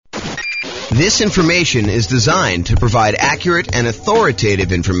This information is designed to provide accurate and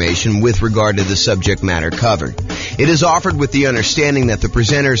authoritative information with regard to the subject matter covered. It is offered with the understanding that the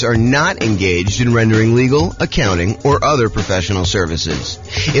presenters are not engaged in rendering legal, accounting, or other professional services.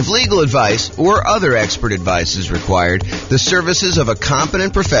 If legal advice or other expert advice is required, the services of a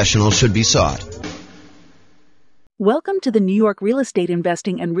competent professional should be sought. Welcome to the New York Real Estate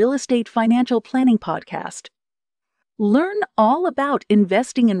Investing and Real Estate Financial Planning Podcast. Learn all about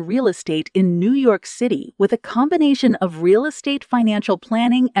investing in real estate in New York City with a combination of real estate financial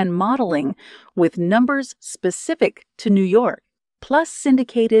planning and modeling with numbers specific to New York, plus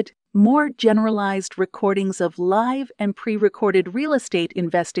syndicated, more generalized recordings of live and pre-recorded real estate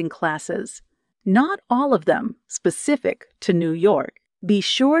investing classes. Not all of them specific to New York. Be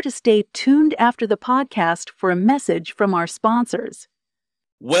sure to stay tuned after the podcast for a message from our sponsors.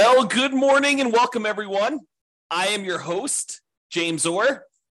 Well, good morning and welcome, everyone. I am your host, James Orr,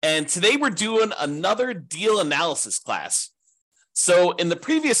 and today we're doing another deal analysis class. So in the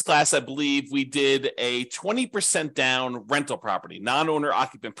previous class, I believe we did a 20% down rental property, non-owner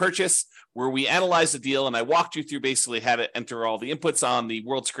occupant purchase, where we analyzed the deal, and I walked you through basically how to enter all the inputs on the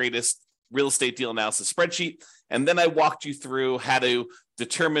world's greatest real estate deal analysis spreadsheet. And then I walked you through how to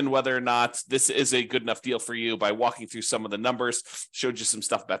determine whether or not this is a good enough deal for you by walking through some of the numbers, showed you some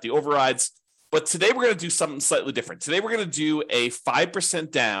stuff about the overrides. But today we're going to do something slightly different. Today we're going to do a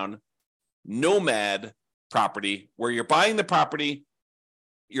 5% down Nomad property where you're buying the property,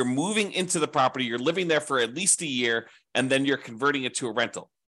 you're moving into the property, you're living there for at least a year, and then you're converting it to a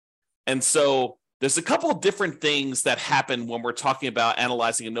rental. And so there's a couple of different things that happen when we're talking about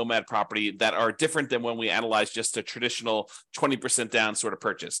analyzing a Nomad property that are different than when we analyze just a traditional 20% down sort of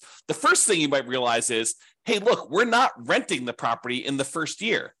purchase. The first thing you might realize is, hey, look, we're not renting the property in the first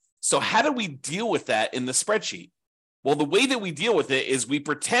year. So how do we deal with that in the spreadsheet? Well, the way that we deal with it is we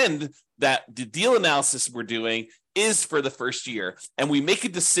pretend that the deal analysis we're doing is for the first year, and we make a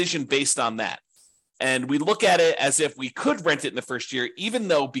decision based on that. And we look at it as if we could rent it in the first year, even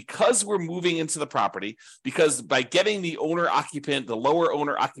though because we're moving into the property, because by getting the owner-occupant, the lower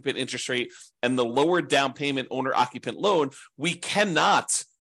owner-occupant interest rate, and the lower down payment owner-occupant loan, we cannot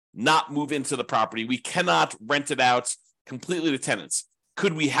not move into the property. We cannot rent it out completely to tenants.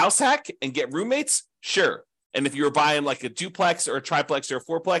 Could we house hack and get roommates? Sure. And if you were buying like a duplex or a triplex or a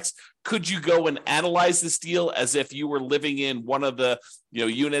fourplex, could you go and analyze this deal as if you were living in one of the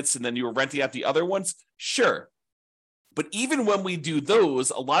units and then you were renting out the other ones? Sure. But even when we do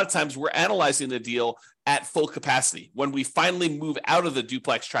those, a lot of times we're analyzing the deal at full capacity. When we finally move out of the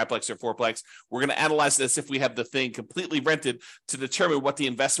duplex, triplex, or fourplex, we're going to analyze this if we have the thing completely rented to determine what the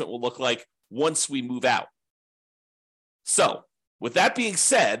investment will look like once we move out. So, with that being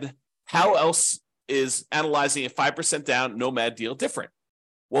said, how else is analyzing a 5% down Nomad deal different?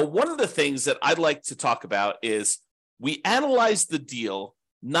 Well, one of the things that I'd like to talk about is we analyze the deal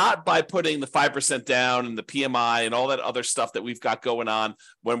not by putting the 5% down and the PMI and all that other stuff that we've got going on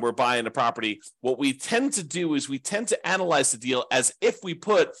when we're buying a property. What we tend to do is we tend to analyze the deal as if we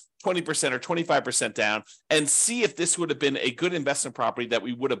put 20% or 25% down and see if this would have been a good investment property that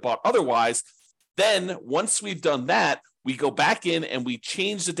we would have bought otherwise. Then once we've done that, we go back in and we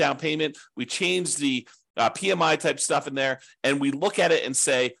change the down payment, we change the PMI type stuff in there, and we look at it and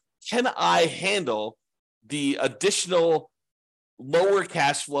say, can I handle the additional lower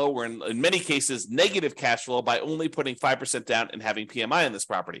cash flow, or in many cases, negative cash flow by only putting 5% down and having PMI in this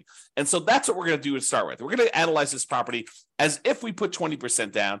property? And so that's what we're going to do to start with. We're going to analyze this property as if we put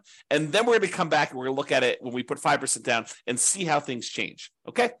 20% down, and then we're going to come back and we're going to look at it when we put 5% down and see how things change.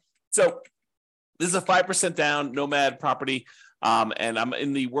 Okay? So this is a 5% down Nomad property, and I'm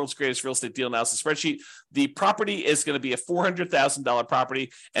in the world's greatest real estate deal analysis spreadsheet. The property is going to be a $400,000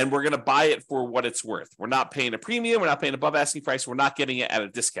 property, and we're going to buy it for what it's worth. We're not paying a premium. We're not paying above asking price. We're not getting it at a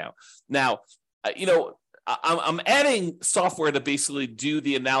discount. Now, I'm adding software to basically do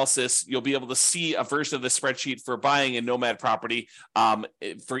the analysis. You'll be able to see a version of the spreadsheet for buying a Nomad property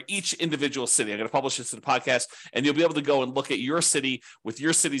for each individual city. I'm going to publish this in the podcast, and you'll be able to go and look at your city with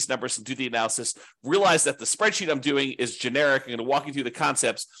your city's numbers and do the analysis. Realize that the spreadsheet I'm doing is generic. I'm going to walk you through the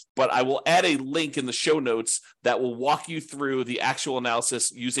concepts, but I will add a link in the show notes that will walk you through the actual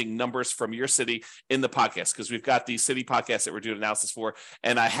analysis using numbers from your city in the podcast, because we've got these city podcasts that we're doing analysis for,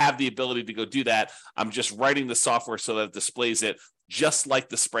 and I have the ability to go do that. I'm just writing the software so that it displays it just like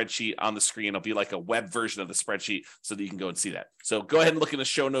the spreadsheet on the screen. It'll be like a web version of the spreadsheet so that you can go and see that. So go ahead and look in the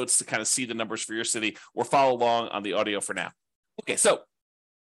show notes to kind of see the numbers for your city, or follow along on the audio for now. Okay, so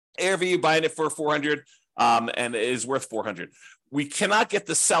ARV, buying it for 400 and it is worth 400. we cannot get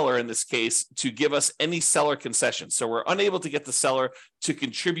the seller in this case to give us any seller concessions. So we're unable to get the seller to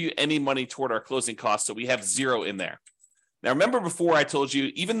contribute any money toward our closing costs. So we have zero in there. Now, remember before I told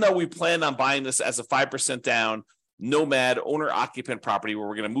you, even though we plan on buying this as a 5% down Nomad owner-occupant property where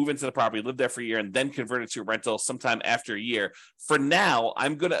we're going to move into the property, live there for a year, and then convert it to a rental sometime after a year. For now,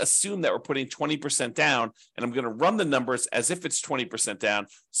 I'm going to assume that we're putting 20% down, and I'm going to run the numbers as if it's 20% down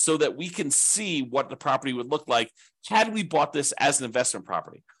so that we can see what the property would look like had we bought this as an investment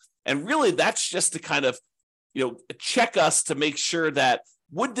property. And really, that's just to kind of, check us to make sure that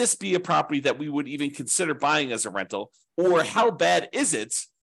would this be a property that we would even consider buying as a rental, or how bad is it?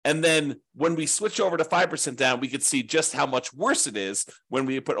 And then when we switch over to 5% down, we could see just how much worse it is when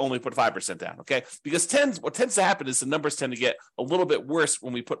we only put 5% down, okay? Because what tends to happen is the numbers tend to get a little bit worse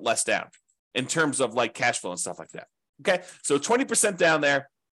when we put less down in terms of like cash flow and stuff like that, okay? So 20% down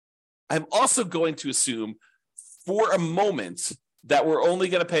there. I'm also going to assume for a moment that we're only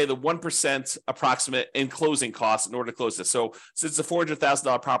going to pay the 1% approximate in closing costs in order to close this. So since it's a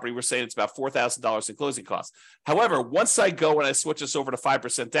 $400,000 property, we're saying it's about $4,000 in closing costs. However, once I go and I switch this over to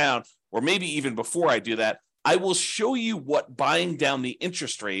 5% down, or maybe even before I do that, I will show you what buying down the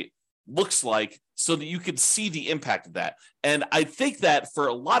interest rate looks like so that you can see the impact of that. And I think that for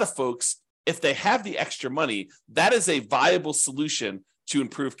a lot of folks, if they have the extra money, that is a viable solution to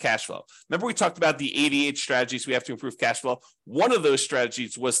improve cash flow. Remember, we talked about the 88 strategies we have to improve cash flow. One of those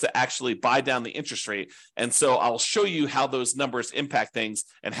strategies was to actually buy down the interest rate. And so I'll show you how those numbers impact things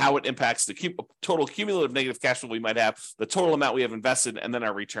and how it impacts the total cumulative negative cash flow we might have, the total amount we have invested, and then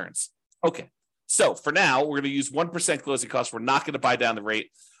our returns. Okay, so for now, we're going to use 1% closing costs. We're not going to buy down the rate.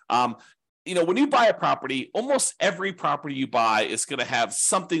 When you buy a property, almost every property you buy is going to have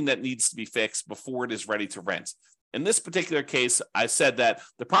something that needs to be fixed before it is ready to rent. In this particular case, I said that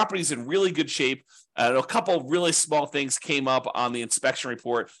the property is in really good shape. A couple really small things came up on the inspection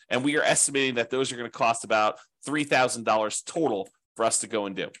report, and we are estimating that those are going to cost about $3,000 total for us to go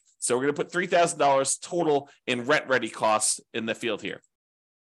and do. So we're going to put $3,000 total in rent-ready costs in the field here.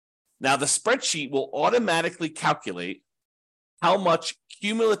 Now, the spreadsheet will automatically calculate how much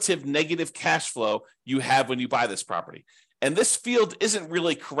cumulative negative cash flow you have when you buy this property. And this field isn't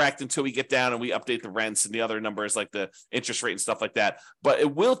really correct until we get down and we update the rents and the other numbers like the interest rate and stuff like that. But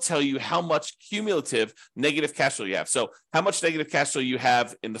it will tell you how much cumulative negative cash flow you have. So how much negative cash flow you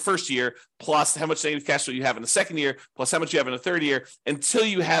have in the first year, plus how much negative cash flow you have in the second year, plus how much you have in the third year, until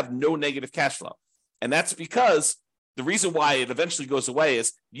you have no negative cash flow. And that's because the reason why it eventually goes away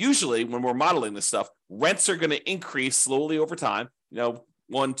is usually when we're modeling this stuff, rents are going to increase slowly over time,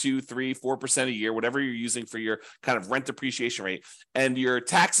 1, 2, 3, 4% a year, whatever you're using for your kind of rent appreciation rate. And your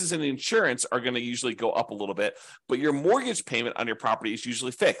taxes and insurance are going to usually go up a little bit, but your mortgage payment on your property is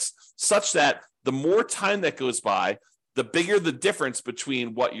usually fixed, such that the more time that goes by, the bigger the difference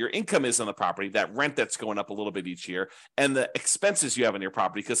between what your income is on the property, that rent that's going up a little bit each year, and the expenses you have on your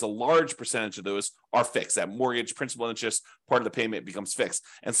property, because a large percentage of those are fixed. That mortgage, principal, and interest part of the payment becomes fixed.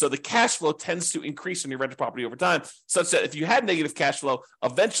 And so the cash flow tends to increase in your rental property over time, such that if you had negative cash flow,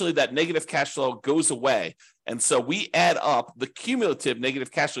 eventually that negative cash flow goes away. And so we add up the cumulative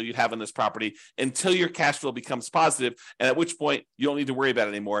negative cash flow you'd have on this property until your cash flow becomes positive, and at which point you don't need to worry about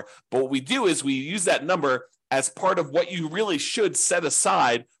it anymore. But what we do is we use that number as part of what you really should set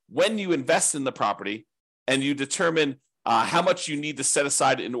aside when you invest in the property, and you determine how much you need to set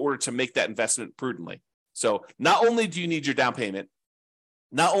aside in order to make that investment prudently. So not only do you need your down payment,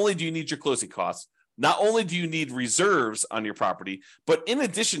 not only do you need your closing costs, not only do you need reserves on your property, but in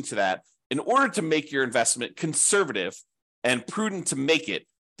addition to that, in order to make your investment conservative and prudent to make it,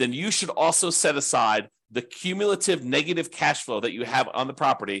 then you should also set aside the cumulative negative cash flow that you have on the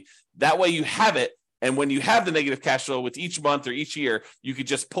property. That way you have it. And when you have the negative cash flow with each month or each year, you could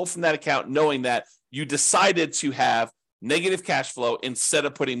just pull from that account knowing that you decided to have negative cash flow instead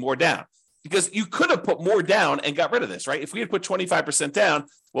of putting more down. Because you could have put more down and got rid of this, right? If we had put 25% down,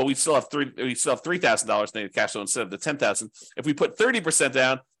 well, we still have $3,000 negative cash flow instead of the $10,000. If we put 30%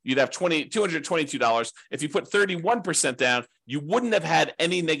 down, you'd have $222. If you put 31% down, you wouldn't have had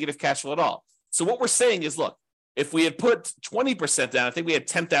any negative cash flow at all. So what we're saying is, look, if we had put 20% down, I think we had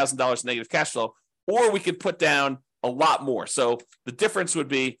 $10,000 negative cash flow, or we could put down a lot more. So the difference would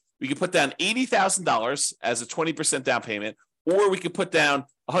be we could put down $80,000 as a 20% down payment, or we could put down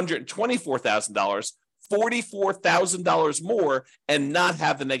 $124,000, $44,000 more, and not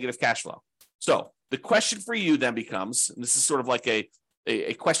have the negative cash flow. So the question for you then becomes, and this is sort of like a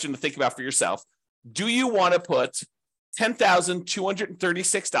question to think about for yourself, do you want to put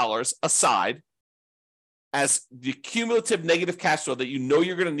 $10,236 aside as the cumulative negative cash flow that you know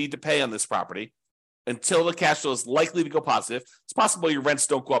you're going to need to pay on this property? until the cash flow is likely to go positive. It's possible your rents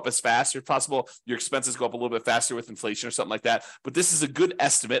don't go up as fast. It's possible your expenses go up a little bit faster with inflation or something like that. But this is a good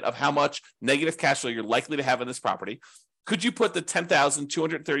estimate of how much negative cash flow you're likely to have in this property. Could you put the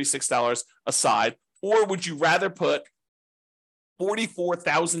 $10,236 aside, or would you rather put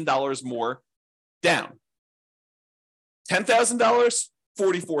 $44,000 more down? $10,000,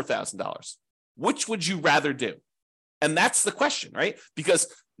 $44,000. Which would you rather do? And that's the question, right? Because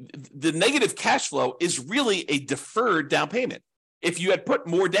the negative cash flow is really a deferred down payment. If you had put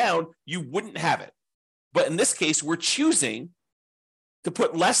more down, you wouldn't have it. But in this case, we're choosing to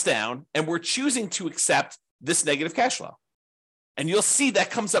put less down, and we're choosing to accept this negative cash flow. And you'll see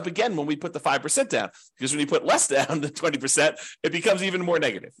that comes up again when we put the 5% down, because when you put less down than 20%, it becomes even more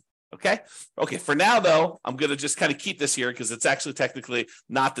negative. Okay. For now, though, I'm going to just kind of keep this here because it's actually technically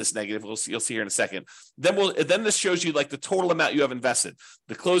not this negative. You'll see here in a second. Then this shows you like the total amount you have invested,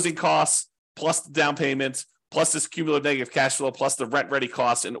 the closing costs plus the down payment plus this cumulative negative cash flow plus the rent ready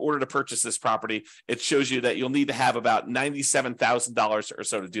costs in order to purchase this property. It shows you that you'll need to have about $97,000 or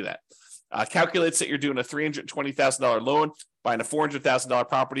so to do that. Calculates that you're doing a $320,000 loan, buying a $400,000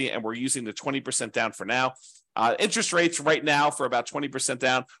 property, and we're using the 20% down for now. Interest rates right now for about 20%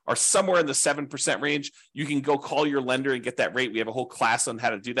 down are somewhere in the 7% range. You can go call your lender and get that rate. We have a whole class on how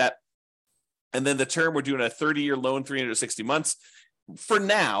to do that. And then the term, we're doing a 30-year loan, 360 months. For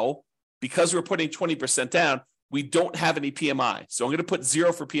now, because we're putting 20% down, we don't have any PMI. So I'm going to put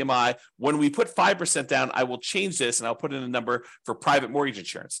 0 for PMI. When we put 5% down, I will change this and I'll put in a number for private mortgage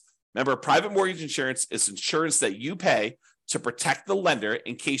insurance. Remember, private mortgage insurance is insurance that you pay to protect the lender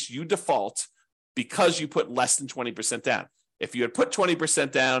in case you default because you put less than 20% down. If you had put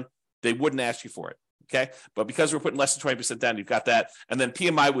 20% down, they wouldn't ask you for it, okay? But because we're putting less than 20% down, you've got that. And then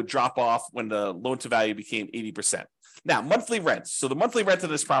PMI would drop off when the loan to value became 80%. Now, monthly rents. So the monthly rent of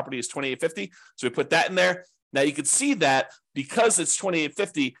this property is $2,850. So we put that in there. Now you can see that because it's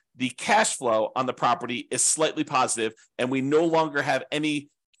 $2,850, the cash flow on the property is slightly positive, and we no longer have any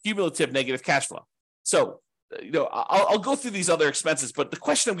cumulative negative cash flow. So, I'll go through these other expenses, but the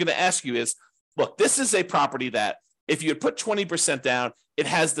question I'm going to ask you is, look, this is a property that if you had put 20% down, it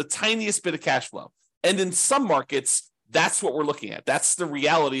has the tiniest bit of cash flow. And in some markets, that's what we're looking at. That's the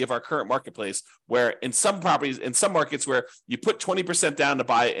reality of our current marketplace, where in some markets where you put 20% down to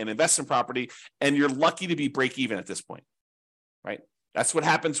buy an investment property and you're lucky to be break even at this point, right? That's what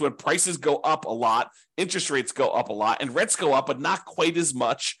happens when prices go up a lot, interest rates go up a lot, and rents go up, but not quite as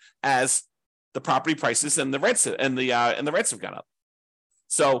much as the property prices and the rents and the rents have gone up.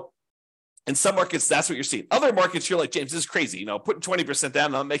 So in some markets, that's what you're seeing. Other markets, you're like, James, this is crazy. Putting 20%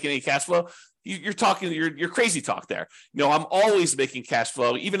 down, not making any cash flow. You're talking, you're crazy talk there. I'm always making cash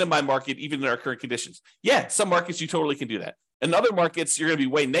flow, even in my market, even in our current conditions. Yeah, some markets you totally can do that. In other markets, you're going to be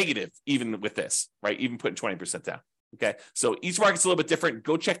way negative, even with this, right? Even putting 20% down. Okay, so each market's a little bit different.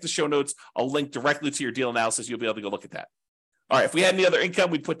 Go check the show notes. I'll link directly to your deal analysis. You'll be able to go look at that. All right, if we had any other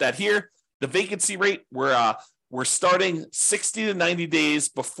income, we'd put that here. The vacancy rate, we're starting 60 to 90 days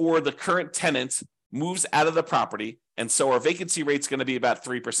before the current tenant moves out of the property. And so our vacancy rate is going to be about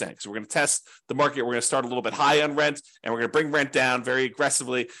 3%. So we're going to test the market. We're going to start a little bit high on rent, and we're going to bring rent down very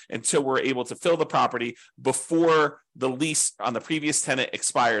aggressively until we're able to fill the property before the lease on the previous tenant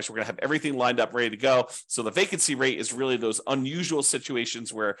expires. We're going to have everything lined up, ready to go. So the vacancy rate is really those unusual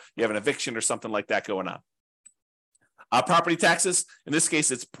situations where you have an eviction or something like that going on. Property taxes, in this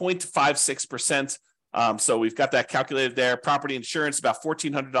case, it's 0.56%. So we've got that calculated there. Property insurance, about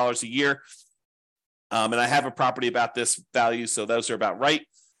 $1,400 a year. And I have a property about this value, so those are about right.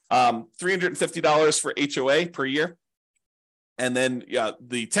 $350 for HOA per year. And then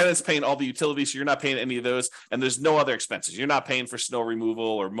the tenant's paying all the utilities, so you're not paying any of those. And there's no other expenses. You're not paying for snow removal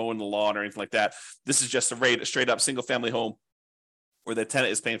or mowing the lawn or anything like that. This is just a straight up single family home where the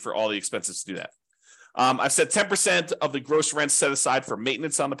tenant is paying for all the expenses to do that. I've said 10% of the gross rent set aside for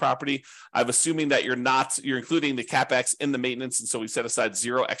maintenance on the property. I'm assuming that you're including the CapEx in the maintenance. And so we set aside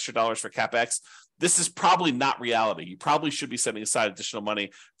 $0 extra for CapEx. This is probably not reality. You probably should be setting aside additional money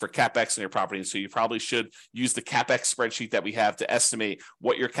for CapEx in your property. And so you probably should use the CapEx spreadsheet that we have to estimate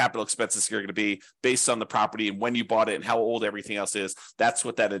what your capital expenses are going to be based on the property and when you bought it and how old everything else is. That's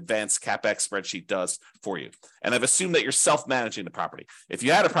what that advanced CapEx spreadsheet does for you. And I've assumed that you're self-managing the property. If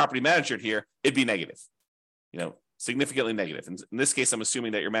you had a property manager here, it'd be negative, significantly negative. In this case, I'm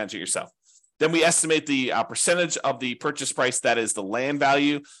assuming that you're managing it yourself. Then we estimate the percentage of the purchase price that is the land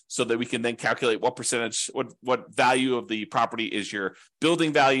value, so that we can then calculate what percentage, what value of the property is your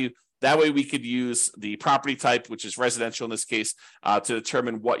building value. That way we could use the property type, which is residential in this case, to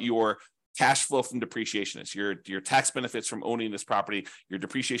determine what your cash flow from depreciation is, your tax benefits from owning this property, your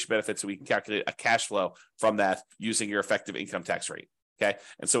depreciation benefits, so we can calculate a cash flow from that using your effective income tax rate. Okay.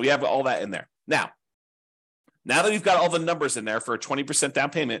 And so we have all that in there. Now that we've got all the numbers in there for a 20%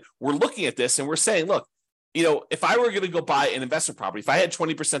 down payment, we're looking at this and we're saying, look, if I were going to go buy an investment property, if I had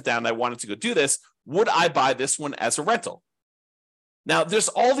 20% down and I wanted to go do this, would I buy this one as a rental? Now, there's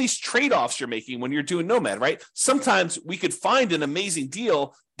all these trade-offs you're making when you're doing Nomad, right? Sometimes we could find an amazing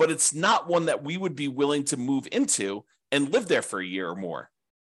deal, but it's not one that we would be willing to move into and live there for a year or more.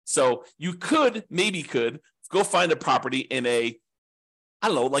 So you could go find a property in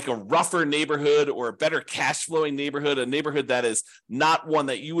like a rougher neighborhood or a better cash flowing neighborhood, a neighborhood that is not one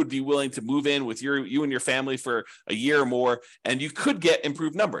that you would be willing to move in with you and your family for a year or more, and you could get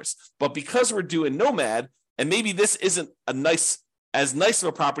improved numbers. But because we're doing Nomad, and maybe this isn't as nice of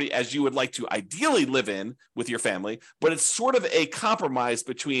a property as you would like to ideally live in with your family, but it's sort of a compromise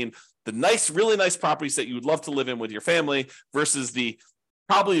between the really nice properties that you would love to live in with your family versus the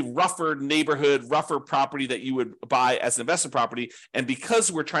probably rougher neighborhood, rougher property that you would buy as an investment property. And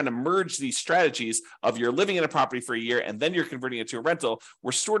because we're trying to merge these strategies of you're living in a property for a year and then you're converting it to a rental,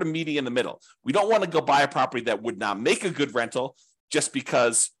 we're sort of meeting in the middle. We don't want to go buy a property that would not make a good rental just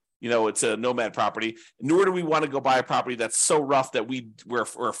because it's a Nomad property, nor do we want to go buy a property that's so rough that we're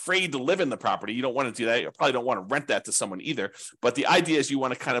afraid to live in the property. You don't want to do that. You probably don't want to rent that to someone either. But the idea is you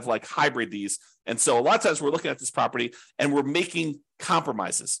want to kind of like hybrid these. And so a lot of times we're looking at this property and we're making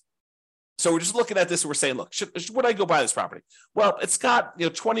compromises. So we're just looking at this and we're saying, look, would I go buy this property? Well, it's got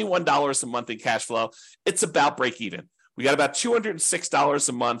 $21 a month in cash flow. It's about break even. We got about $206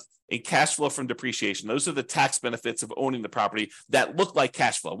 a month in cash flow from depreciation. Those are the tax benefits of owning the property that look like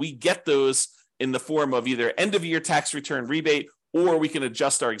cash flow. We get those in the form of either end of year tax return rebate, or we can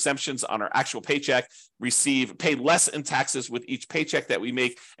adjust our exemptions on our actual paycheck, pay less in taxes with each paycheck that we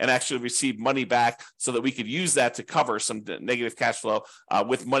make, and actually receive money back so that we could use that to cover some negative cash flow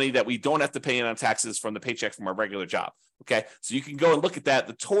with money that we don't have to pay in on taxes from the paycheck from our regular job. Okay, so you can go and look at that.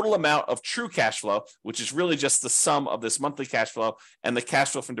 The total amount of true cash flow, which is really just the sum of this monthly cash flow and the cash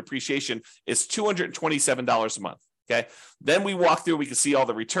flow from depreciation, is $227 a month. Okay, then we walk through, we can see all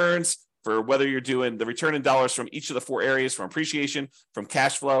the returns for whether you're doing the return in dollars from each of the four areas, from appreciation, from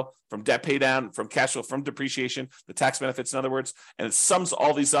cash flow, from debt pay down, from cash flow from depreciation, the tax benefits, in other words, and it sums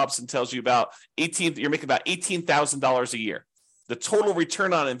all these up and tells you you're making about $18,000 a year. The total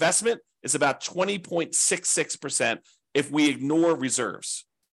return on investment is about 20.66% if we ignore reserves.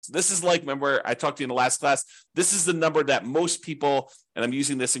 So this is like, remember I talked to you in the last class, this is the number that most people, and I'm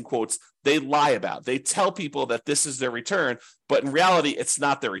using this in quotes, they lie about. They tell people that this is their return, but in reality, it's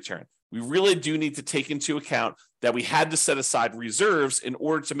not their return. We really do need to take into account that we had to set aside reserves in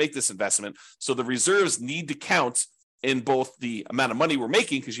order to make this investment. So the reserves need to count in both the amount of money we're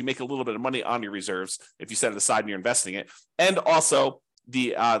making, because you make a little bit of money on your reserves if you set it aside and you're investing it, and also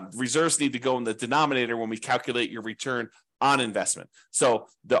the reserves need to go in the denominator when we calculate your return on investment. So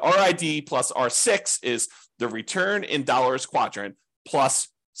the RID plus R6 is the return in dollars quadrant plus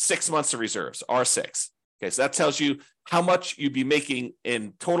 6 months of reserves, R6. Okay, so that tells you how much you'd be making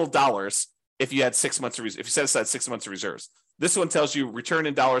in total dollars if you had 6 months of if you set aside 6 months of reserves. This one tells you return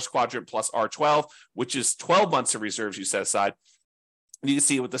in dollars quadrant plus R12, which is 12 months of reserves you set aside. And you can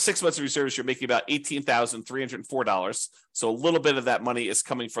see with the 6 months of reserves, you're making about $18,304. So a little bit of that money is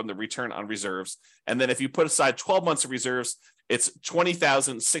coming from the return on reserves. And then if you put aside 12 months of reserves, it's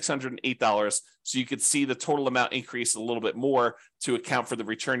 $20,608. So you could see the total amount increase a little bit more to account for the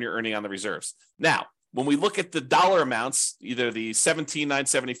return you're earning on the reserves. Now, when we look at the dollar amounts, either the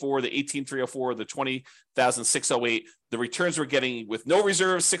 $17,974, the $18,304, the $20,608, the returns we're getting with no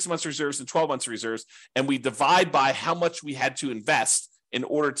reserves, 6 months reserves, and 12 months reserves, and we divide by how much we had to invest in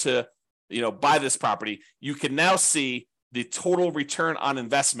order to, buy this property, you can now see the total return on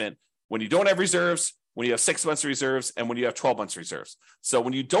investment when you don't have reserves, when you have 6 months reserves, and when you have 12 months reserves. So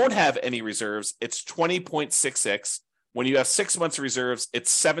when you don't have any reserves, it's 20.66. When you have 6 months of reserves,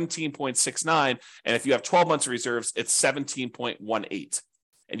 it's 17.69. And if you have 12 months of reserves, it's 17.18.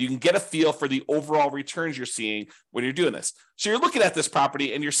 And you can get a feel for the overall returns you're seeing when you're doing this. So you're looking at this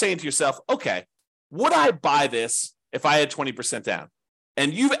property and you're saying to yourself, okay, would I buy this if I had 20% down?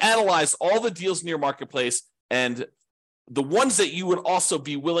 And you've analyzed all the deals in your marketplace and the ones that you would also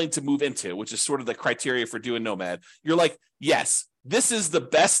be willing to move into, which is sort of the criteria for doing Nomad. You're like, yes, this is the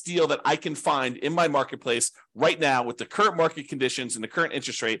best deal that I can find in my marketplace right now with the current market conditions and the current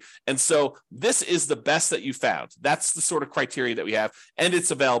interest rate. And so this is the best that you found. That's the sort of criteria that we have, and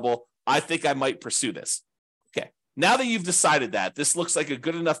it's available. I think I might pursue this. Okay. Now that you've decided that this looks like a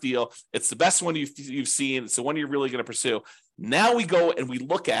good enough deal, it's the best one you've seen, it's the one you're really going to pursue. Now we go and we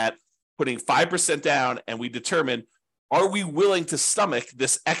look at, putting 5% down, and we determine, are we willing to stomach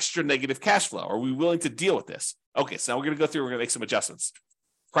this extra negative cash flow? Are we willing to deal with this? Okay, so now we're going to go through, we're going to make some adjustments.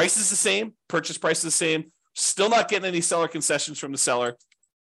 Price is the same, purchase price is the same, still not getting any seller concessions from the seller.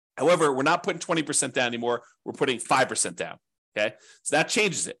 However, we're not putting 20% down anymore, we're putting 5% down, okay? So that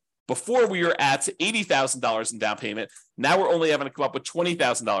changes it. Before we were at $80,000 in down payment, now we're only having to come up with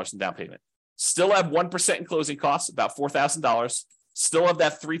 $20,000 in down payment. Still have 1% in closing costs, about $4,000. Still have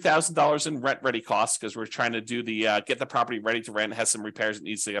that $3,000 in rent ready costs because we're trying to do the get the property ready to rent, has some repairs that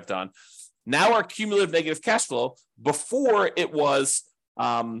needs to get done. Now our cumulative negative cash flow, before it was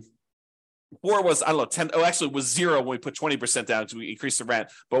I don't know, 10, actually it was zero when we put 20% down because we increased the rent.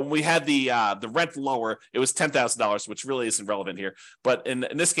 But when we had the rent lower, it was $10,000, which really isn't relevant here. But in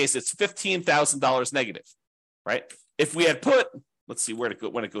this case, it's $15,000 negative, right? If we had put, let's see when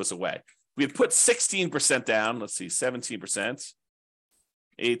it goes away. We had put 16% down, let's see, 17%.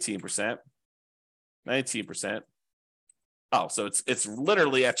 18%, 19%. Oh, so it's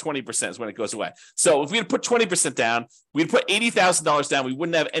literally at 20% is when it goes away. So if we had put 20% down, we'd put $80,000 down, we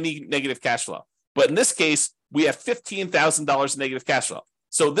wouldn't have any negative cash flow. But in this case, we have $15,000 negative cash flow.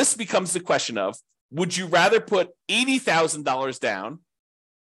 So this becomes the question of, would you rather put $80,000 down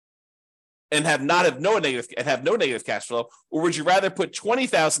and have no negative cash flow, or would you rather put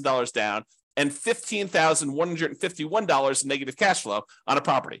 $20,000 down and $15,151 in negative cash flow on a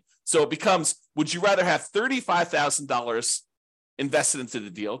property? So it becomes, would you rather have $35,000 invested into the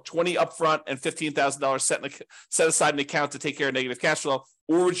deal, 20 upfront and $15,000 set aside in an account to take care of negative cash flow,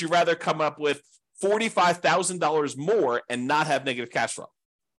 or would you rather come up with $45,000 more and not have negative cash flow?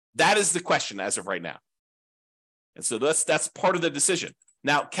 That is the question as of right now. And so that's part of the decision.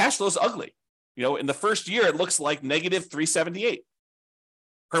 Now, cash flow is ugly. In the first year, it looks like negative $378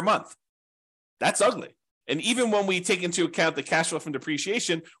 per month. That's ugly. And even when we take into account the cash flow from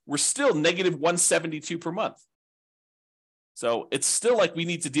depreciation, we're still negative $172 per month. So it's still like we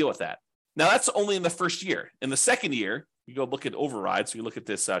need to deal with that. Now, that's only in the first year. In the second year, you go look at overrides. So you look at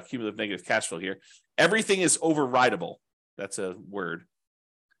this cumulative negative cash flow here. Everything is overridable. That's a word.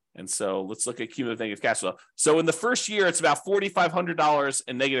 And so let's look at cumulative negative cash flow. So in the first year, it's about $4,500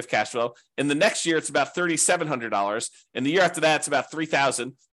 in negative cash flow. In the next year, it's about $3,700. In the year after that, it's about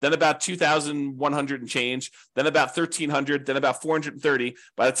 $3,000. Then about $2,100 and change. Then about $1,300. Then about $430.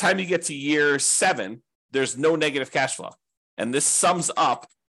 By the time you get to year 7, there's no negative cash flow. And this sums up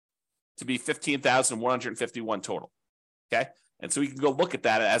to be $15,151 total. Okay. And so we can go look at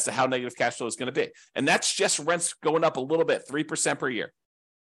that as to how negative cash flow is going to be. And that's just rents going up a little bit, 3% per year.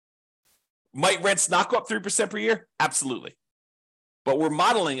 Might rents not go up 3% per year? Absolutely. But we're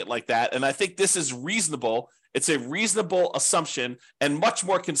modeling it like that. And I think this is reasonable. It's a reasonable assumption and much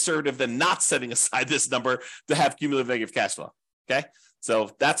more conservative than not setting aside this number to have cumulative negative cash flow. Okay. So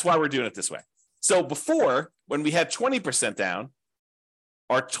that's why we're doing it this way. So before, when we had 20% down,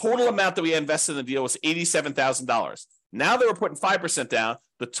 our total amount that we invested in the deal was $87,000. Now that we're putting 5% down,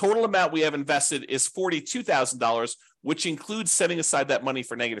 the total amount we have invested is $42,000, which includes setting aside that money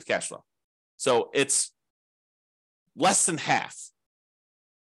for negative cash flow. So it's less than half,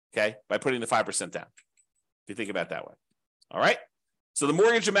 okay, by putting the 5% down, if you think about it that way. All right. So the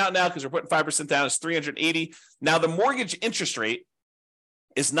mortgage amount now, because we're putting 5% down, is $380. Now the mortgage interest rate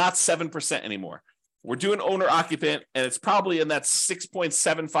is not 7% anymore. We're doing owner occupant, and it's probably in that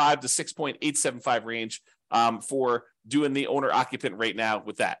 6.75 to 6.875 range for doing the owner occupant rate now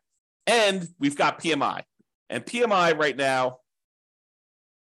with that. And we've got PMI. And PMI right now,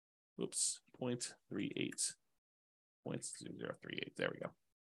 0.38. 0.038. There we go.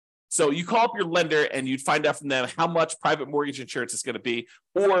 So you call up your lender and you'd find out from them how much private mortgage insurance is going to be.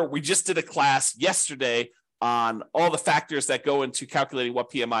 Or we just did a class yesterday on all the factors that go into calculating what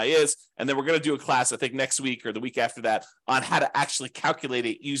PMI is. And then we're going to do a class, I think next week or the week after that, on how to actually calculate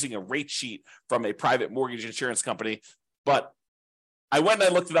it using a rate sheet from a private mortgage insurance company. But I went and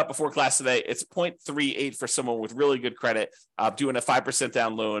I looked it up before class today. It's 0.38 for someone with really good credit, doing a 5%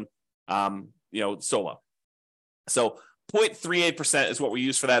 down loan, solo. So 0.38% is what we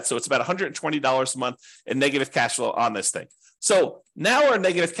use for that. So it's about $120 a month in negative cash flow on this thing. So now our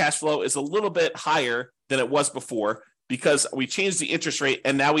negative cash flow is a little bit higher than it was before because we changed the interest rate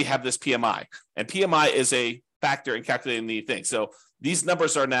and now we have this PMI. And PMI is a factor in calculating the thing. So these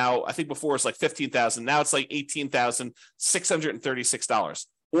numbers are now, I think before it's like $15,000. Now it's like $18,636.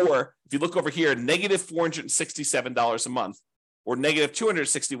 Or if you look over here, negative $467 a month or negative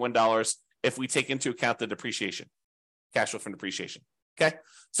 $261 if we take into account the depreciation, cash flow from depreciation. Okay.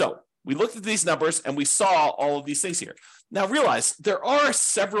 So we looked at these numbers and we saw all of these things here. Now realize there are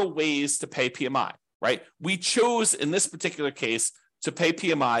several ways to pay PMI, right? We chose in this particular case to pay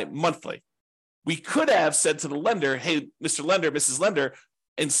PMI monthly. We could have said to the lender, hey, Mr. Lender, Mrs. Lender,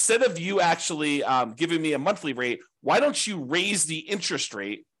 instead of you actually giving me a monthly rate, why don't you raise the interest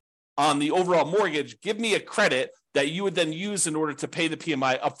rate on the overall mortgage? Give me a credit that you would then use in order to pay the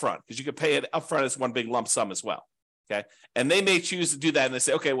PMI upfront, because you could pay it upfront as one big lump sum as well. Okay. And they may choose to do that. And they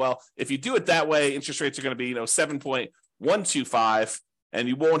say, okay, well, if you do it that way, interest rates are going to be, 7.125, and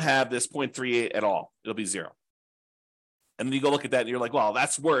you won't have this 0.38 at all. It'll be zero. And then you go look at that and you're like, well,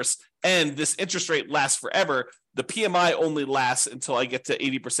 that's worse. And this interest rate lasts forever. The PMI only lasts until I get to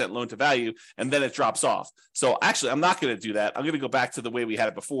 80% loan to value, and then it drops off. So actually, I'm not going to do that. I'm going to go back to the way we had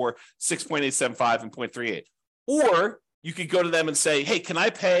it before, 6.875 and 0.38. Or you could go to them and say, hey, can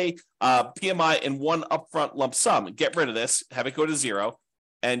I pay PMI in one upfront lump sum and get rid of this, have it go to zero,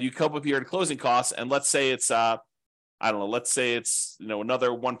 and you come up here in closing costs, and let's say it's, let's say it's,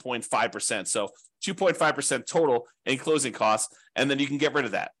 another 1.5%. So 2.5% total in closing costs, and then you can get rid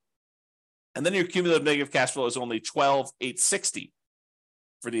of that. And then your cumulative negative cash flow is only 12,860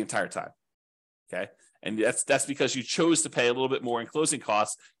 for the entire time. Okay. And that's because you chose to pay a little bit more in closing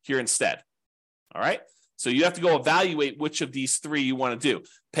costs here instead. All right. So you have to go evaluate which of these three you want to do.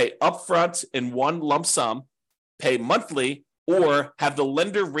 Pay upfront in one lump sum, pay monthly, or have the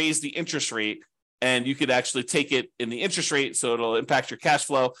lender raise the interest rate, and you could actually take it in the interest rate, so it'll impact your cash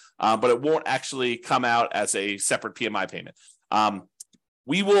flow, but it won't actually come out as a separate PMI payment.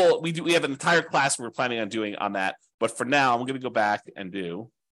 We have an entire class we're planning on doing on that, but for now, I'm going to go back and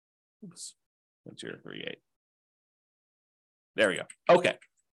do 0.038. There we go. Okay.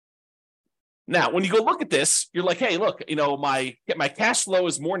 Now, when you go look at this, you're like, hey, look, my cash flow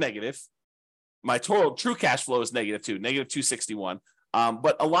is more negative. My total true cash flow is negative too, negative 261.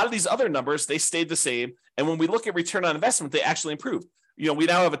 But a lot of these other numbers, they stayed the same. And when we look at return on investment, they actually improved. We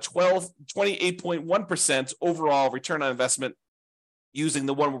now have a 28.1% overall return on investment using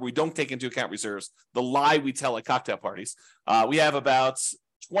the one where we don't take into account reserves, the lie we tell at cocktail parties. We have about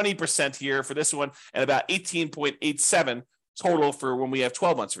 20% here for this one and about 18.87 total for when we have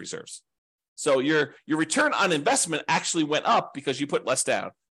 12 months reserves. So your return on investment actually went up because you put less down,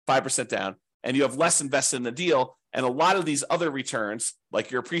 5% down, and you have less invested in the deal. And a lot of these other returns,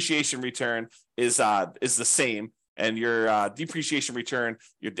 like your appreciation return is the same, and your depreciation return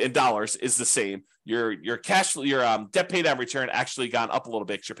in dollars is the same. Your cash flow, your debt pay down return actually gone up a little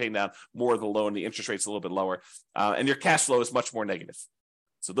bit because you're paying down more of the loan. The interest rate's a little bit lower, and your cash flow is much more negative.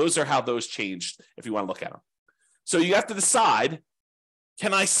 So those are how those changed if you want to look at them. So you have to decide,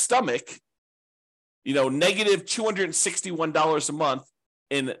 can I stomach, negative $261 a month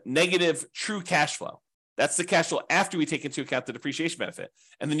in negative true cash flow? That's the cash flow after we take into account the depreciation benefit.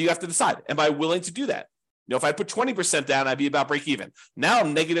 And then you have to decide, am I willing to do that? If I put 20% down, I'd be about break even. Now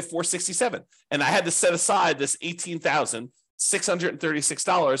I'm negative 467. And I had to set aside this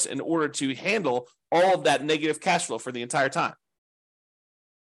 $18,636 in order to handle all of that negative cash flow for the entire time.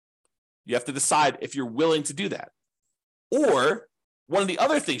 You have to decide if you're willing to do that. Or one of the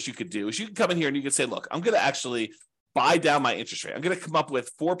other things you could do is you can come in here and you can say, look, I'm going to actually buy down my interest rate. I'm going to come up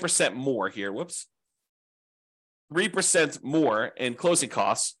with 4% more here. 3% more in closing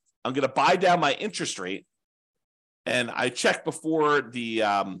costs. I'm going to buy down my interest rate. And I checked before the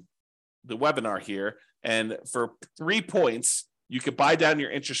webinar here, and for 3 points, you could buy down your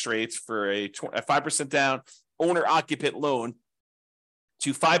interest rates for a 5% down owner-occupant loan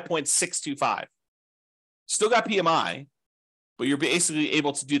to 5.625. Still got PMI, but you're basically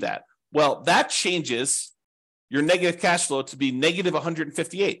able to do that. Well, that changes your negative cash flow to be negative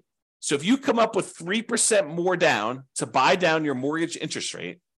 158. So if you come up with 3% more down to buy down your mortgage interest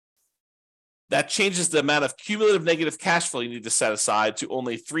rate, that changes the amount of cumulative negative cash flow you need to set aside to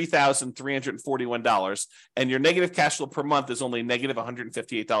only $3,341. And your negative cash flow per month is only negative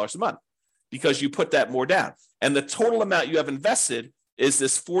 $158 a month because you put that more down. And the total amount you have invested is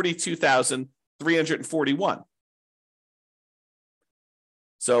this $42,341.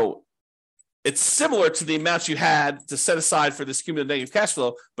 So it's similar to the amounts you had to set aside for this cumulative negative cash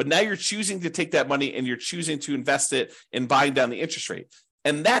flow, but now you're choosing to take that money and you're choosing to invest it in buying down the interest rate.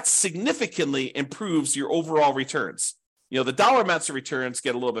 And that significantly improves your overall returns. The dollar amounts of returns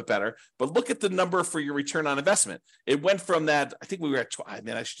get a little bit better, but look at the number for your return on investment. It went from that, I think we were at,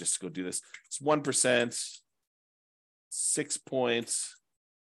 I should just go do this. It's 1%,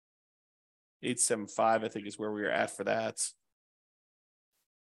 6.875, I think is where we were at for that.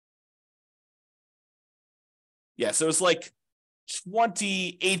 Yeah, so it's like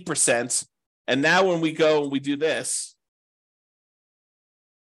 28%. And now when we go and we do this,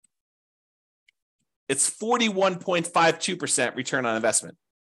 it's 41.52% return on investment.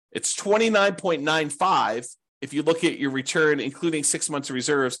 It's 29.95 if you look at your return, including 6 months of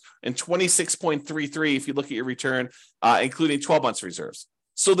reserves, and 26.33 if you look at your return, including 12 months of reserves.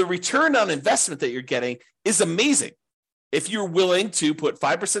 So the return on investment that you're getting is amazing. If you're willing to put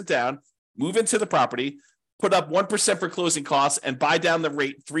 5% down, move into the property, put up 1% for closing costs, and buy down the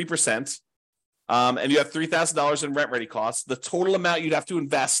rate 3%, and you have $3,000 in rent-ready costs, the total amount you'd have to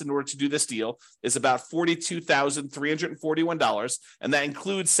invest in order to do this deal is about $42,341, and that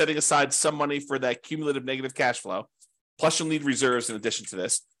includes setting aside some money for that cumulative negative cash flow. Plus, you'll need reserves in addition to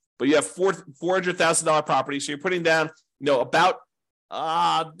this. But you have $400,000 property, so you're putting down, about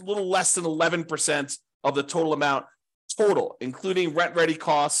a little less than 11% of the total amount total, including rent-ready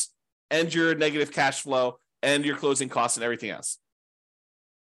costs and your negative cash flow and your closing costs and everything else.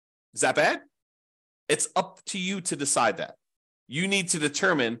 Is that bad? It's up to you to decide that. You need to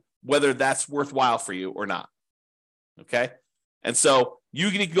determine whether that's worthwhile for you or not. Okay? And so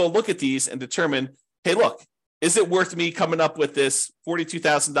you can go look at these and determine, hey, look, is it worth me coming up with this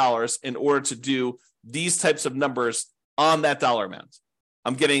 $42,000 in order to do these types of numbers on that dollar amount?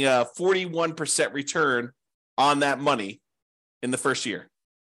 I'm getting a 41% return on that money in the first year.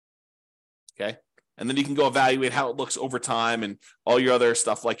 Okay? And then you can go evaluate how it looks over time and all your other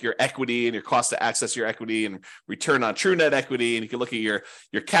stuff like your equity and your cost to access your equity and return on true net equity. And you can look at your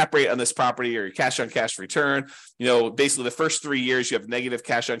cap rate on this property or your cash on cash return. Basically the first 3 years you have negative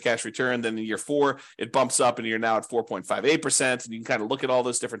cash on cash return. Then in year 4, it bumps up and you're now at 4.58%. And you can kind of look at all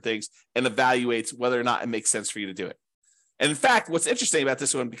those different things and evaluate whether or not it makes sense for you to do it. And in fact, what's interesting about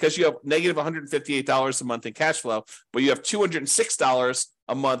this one, because you have negative $158 a month in cash flow, but you have $206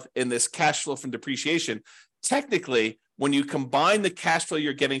 a month in this cash flow from depreciation, technically, when you combine the cash flow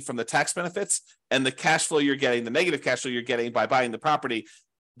you're getting from the tax benefits and the cash flow you're getting, the negative cash flow you're getting by buying the property,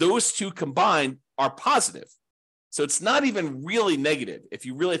 those two combined are positive. So it's not even really negative if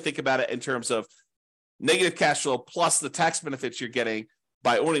you really think about it in terms of negative cash flow plus the tax benefits you're getting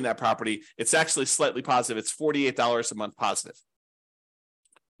by owning that property. It's actually slightly positive. It's $48 a month positive,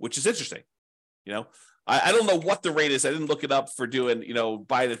 which is interesting. I don't know what the rate is. I didn't look it up for doing,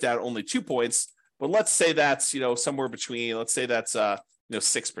 buying it down only 2 points, but let's say that's, somewhere between, let's say that's,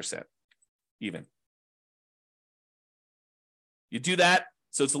 6% even. You do that.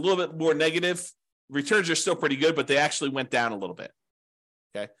 So it's a little bit more negative. Returns are still pretty good, but they actually went down a little bit.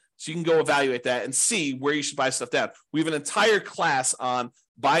 Okay. So you can go evaluate that and see where you should buy stuff down. We have an entire class on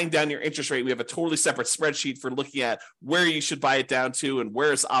buying down your interest rate. We have a totally separate spreadsheet for looking at where you should buy it down to and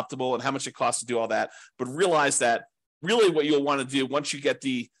where it's optimal and how much it costs to do all that. But realize that really what you'll want to do once you get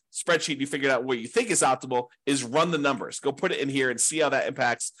the spreadsheet, you figure out what you think is optimal, is run the numbers. Go put it in here and see how that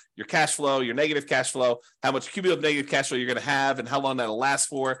impacts your cash flow, your negative cash flow, how much cumulative negative cash flow you're going to have and how long that'll last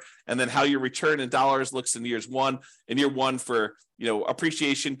for, and then how your return in dollars looks in year one for,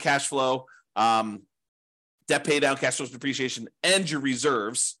 appreciation, cash flow, debt pay down, cash flows, depreciation, and your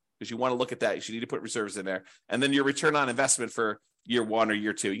reserves, because you want to look at that. You should need to put reserves in there. And then your return on investment for year 1 or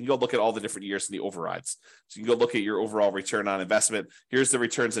year 2. You can go look at all the different years in the overrides. So you can go look at your overall return on investment. Here's the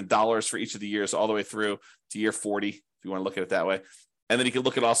returns in dollars for each of the years all the way through to year 40, if you want to look at it that way. And then you can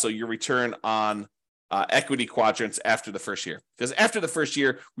look at also your return on equity quadrants after the first year. Because after the first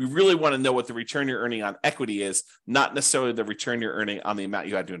year, we really want to know what the return you're earning on equity is, not necessarily the return you're earning on the amount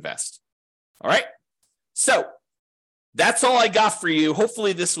you had to invest. All right? So that's all I got for you.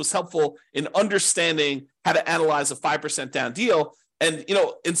 Hopefully this was helpful in understanding how to analyze a 5% down deal. And,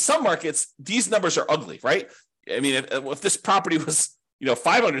 in some markets, these numbers are ugly, right? I mean, if this property was,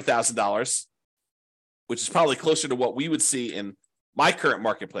 $500,000, which is probably closer to what we would see in my current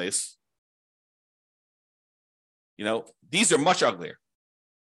marketplace, these are much uglier.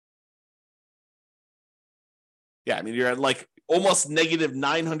 Yeah, I mean, you're at like almost negative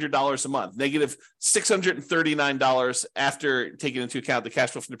 $900 a month, negative $639 after taking into account the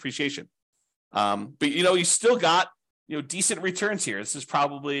cash flow from depreciation. But you still got decent returns here. This is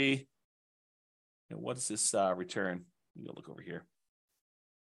probably what is this return? You go look over here.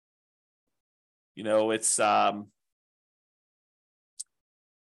 It's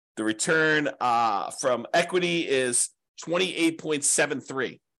the return from equity is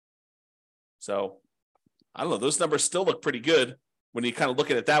 28.73. So I don't know. Those numbers still look pretty good when you kind of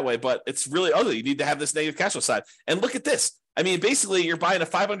look at it that way, but it's really ugly. You need to have this negative cash flow side. And look at this. I mean, basically, you're buying a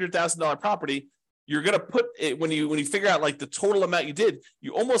 $500,000 property. You're going to put it when you figure out like the total amount you did.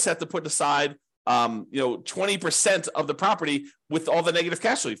 You almost have to put aside, 20% of the property with all the negative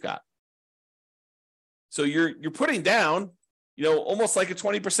cash flow you've got. So you're putting down, almost like a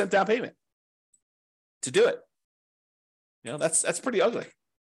 20% down payment to do it. That's pretty ugly.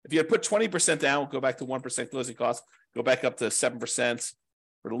 If you had put 20% down, go back to 1% closing costs, go back up to 7%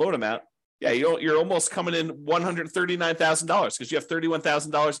 for the loan amount, yeah, you're almost coming in $139,000 because you have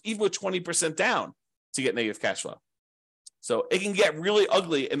 $31,000 even with 20% down to get negative cash flow. So it can get really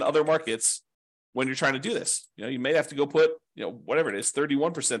ugly in other markets when you're trying to do this. You may have to go put, whatever it is,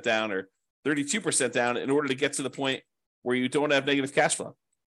 31% down or 32% down in order to get to the point where you don't have negative cash flow.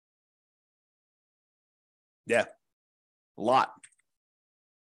 Yeah, a lot.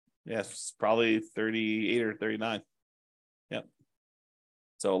 Yeah, it's probably 38 or 39. Yeah.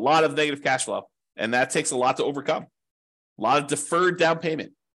 So a lot of negative cash flow, and that takes a lot to overcome. A lot of deferred down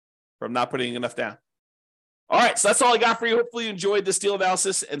payment from not putting enough down. All right, so that's all I got for you. Hopefully you enjoyed this deal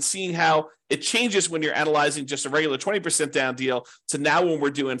analysis and seeing how it changes when you're analyzing just a regular 20% down deal to now when we're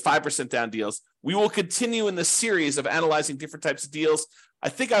doing 5% down deals. We will continue in this series of analyzing different types of deals. I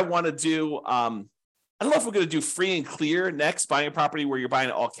think I want to do, I don't know if we're going to do free and clear next, buying a property where you're buying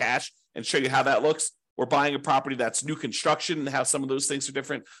it all cash and show you how that looks, or buying a property that's new construction and how some of those things are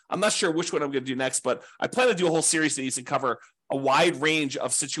different. I'm not sure which one I'm going to do next, but I plan to do a whole series of these and cover a wide range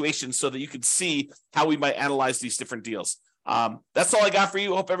of situations so that you can see how we might analyze these different deals. That's all I got for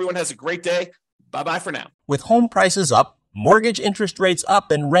you. Hope everyone has a great day. Bye-bye for now. With home prices up, mortgage interest rates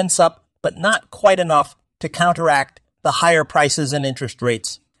up, and rents up, but not quite enough to counteract the higher prices and interest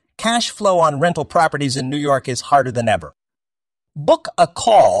rates, cash flow on rental properties in New York is harder than ever. Book a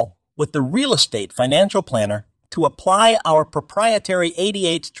call with the Real Estate Financial Planner to apply our proprietary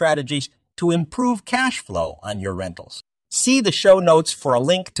 88 strategies to improve cash flow on your rentals. See the show notes for a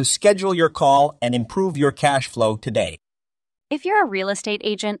link to schedule your call and improve your cash flow today. If you're a real estate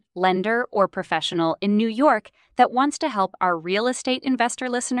agent, lender, or professional in New York that wants to help our real estate investor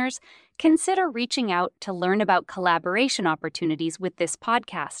listeners, consider reaching out to learn about collaboration opportunities with this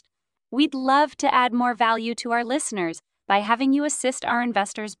podcast. We'd love to add more value to our listeners by having you assist our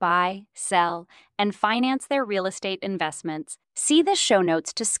investors buy, sell, and finance their real estate investments. See the show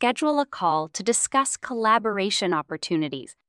notes to schedule a call to discuss collaboration opportunities.